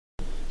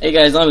Hey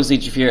guys, I'm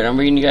Stinky here, and I'm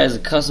bringing you guys a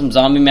custom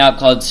zombie map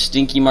called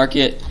Stinky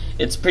Market.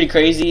 It's pretty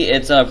crazy.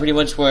 It's pretty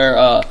much where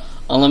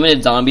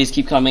unlimited zombies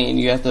keep coming, and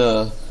you have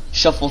to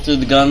shuffle through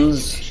the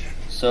guns.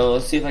 So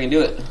let's see if I can do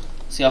it.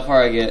 See how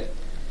far I get.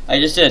 I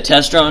just did a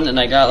test run, and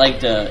I got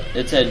like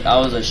it said I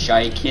was a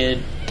shy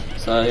kid.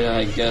 So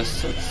I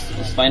guess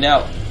let's find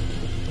out.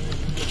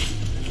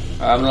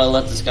 Alright, I'm gonna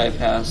let this guy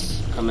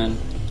pass. Come in.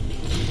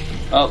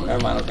 Oh,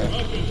 never mind.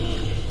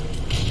 Okay.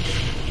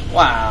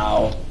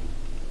 Wow.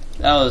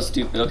 That was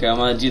stupid. Okay, I'm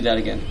gonna do that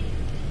again.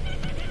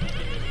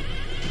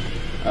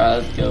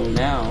 Alright, let's go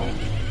now.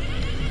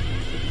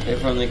 Wait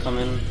for them to come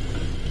in.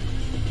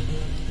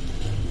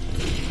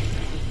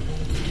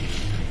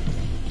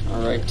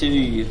 Alright,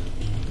 dude.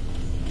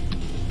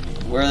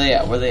 Where are they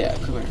at? Where are they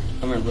at? Come here.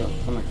 Come here, bro.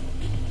 Come here.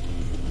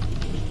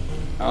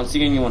 I don't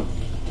see anyone.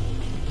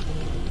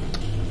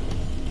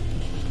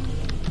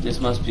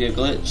 This must be a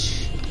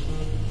glitch.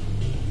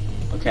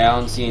 Okay, I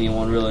don't see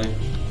anyone really.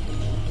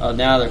 Oh,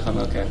 now they're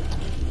coming. Okay.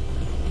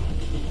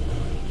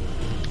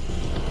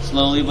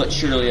 Slowly but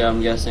surely,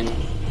 I'm guessing.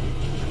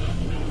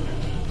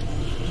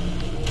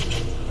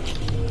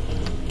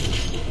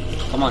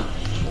 Come on.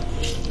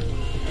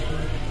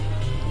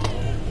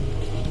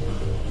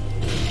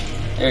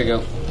 There you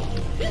go.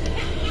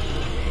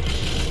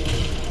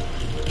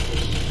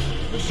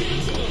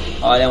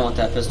 Oh, I didn't want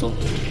that pistol.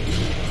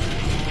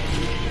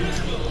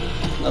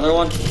 Another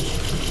one.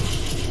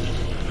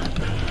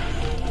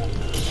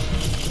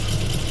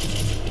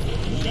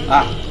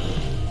 Ah.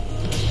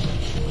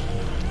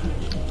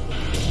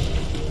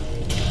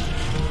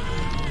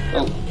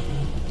 Oh.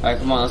 Alright,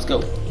 come on, let's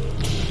go.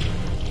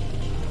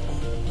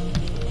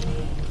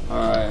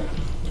 Alright.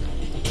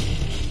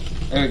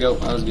 There we go.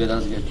 That was good, that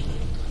was good.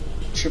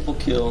 Triple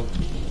kill.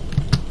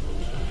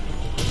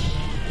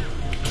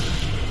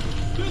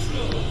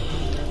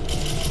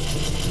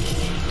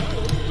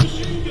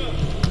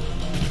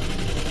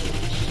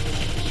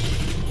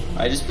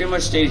 I just pretty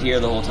much stayed here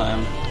the whole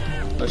time.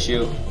 Oh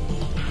shoot.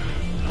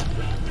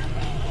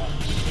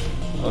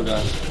 Oh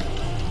gosh.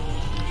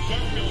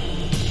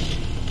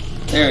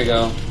 There we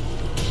go.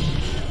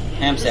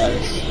 Ham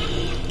status.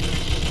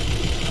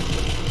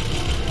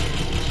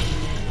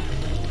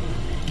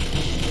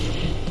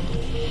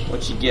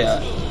 What you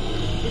got?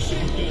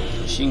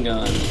 Machine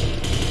gun.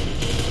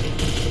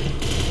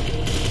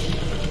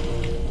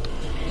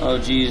 Oh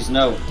geez,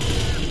 no.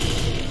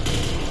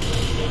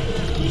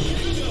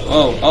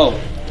 Oh, oh.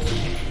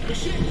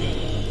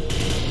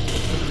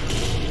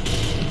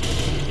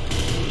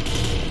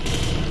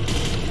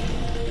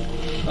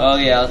 Oh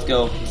yeah, let's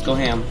go. Let's go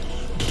ham.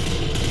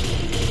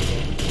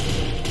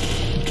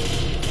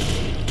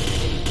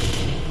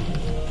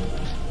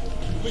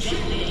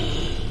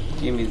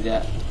 Give me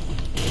that.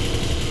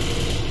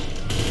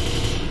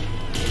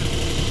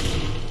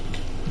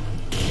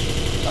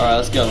 Alright,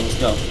 let's go, let's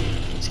go.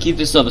 Let's keep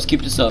this up, let's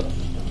keep this up.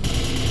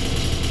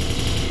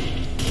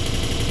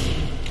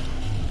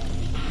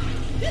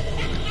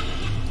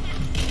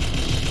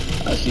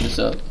 Let's keep this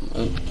up.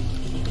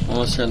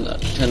 Almost turn the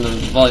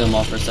volume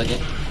off for a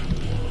second.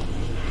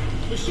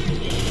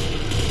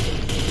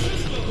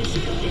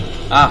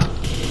 Ah.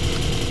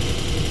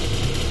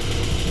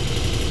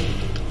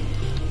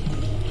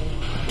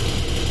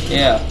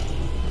 Yeah.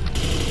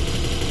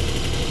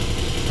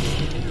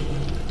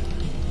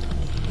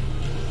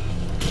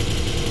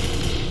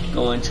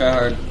 Go on, try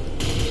hard.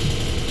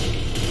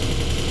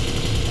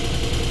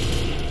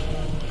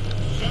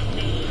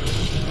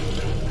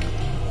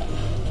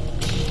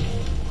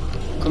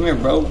 Come here,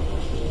 bro.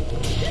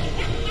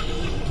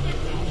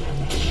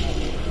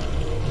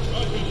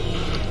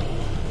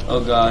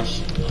 Oh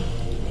gosh.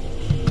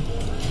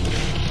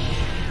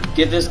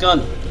 Get this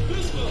gun.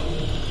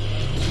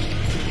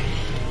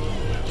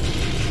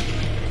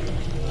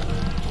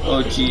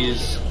 Oh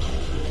jeez.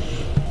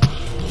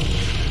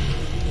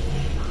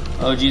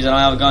 Oh jeez, I don't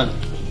have a gun.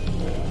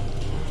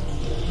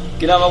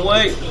 Get out of my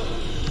way.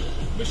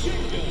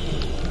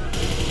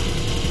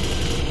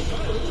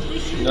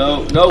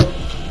 No, no.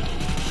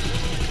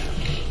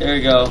 There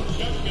we go.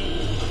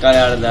 Got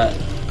out of that.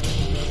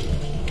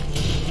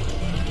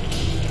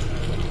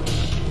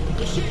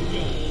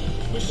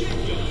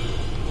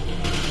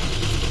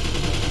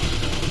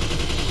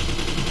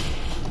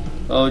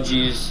 Oh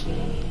jeez.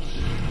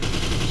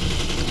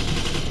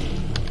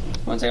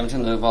 One second, I'm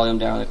turning the volume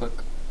down really quick.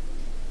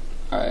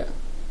 Alright.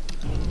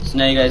 So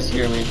now you guys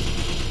hear me.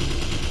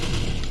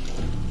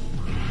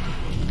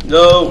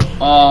 No!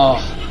 Oh.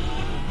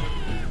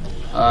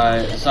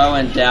 Alright, so I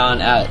went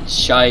down at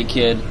Shy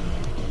Kid.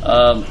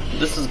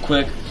 This is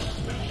quick.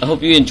 I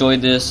hope you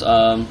enjoyed this.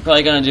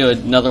 Probably gonna do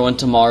another one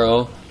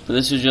tomorrow. But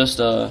this is just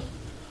the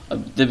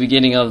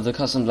beginning of the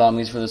custom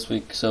zombies for this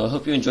week. So I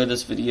hope you enjoyed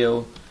this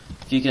video.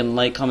 If you can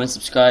like, comment,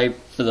 subscribe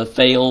for the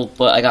fail,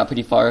 but I got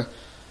pretty far.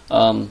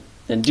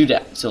 Then do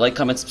that. So like,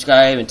 comment,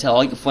 subscribe, and tell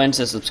all your friends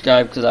to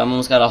subscribe because I'm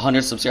almost got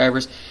 100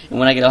 subscribers. And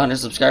when I get 100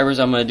 subscribers,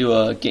 I'm gonna do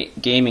a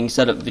gaming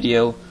setup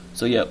video.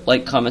 So yeah,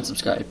 like, comment,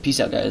 subscribe. Peace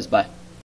out, guys. Bye.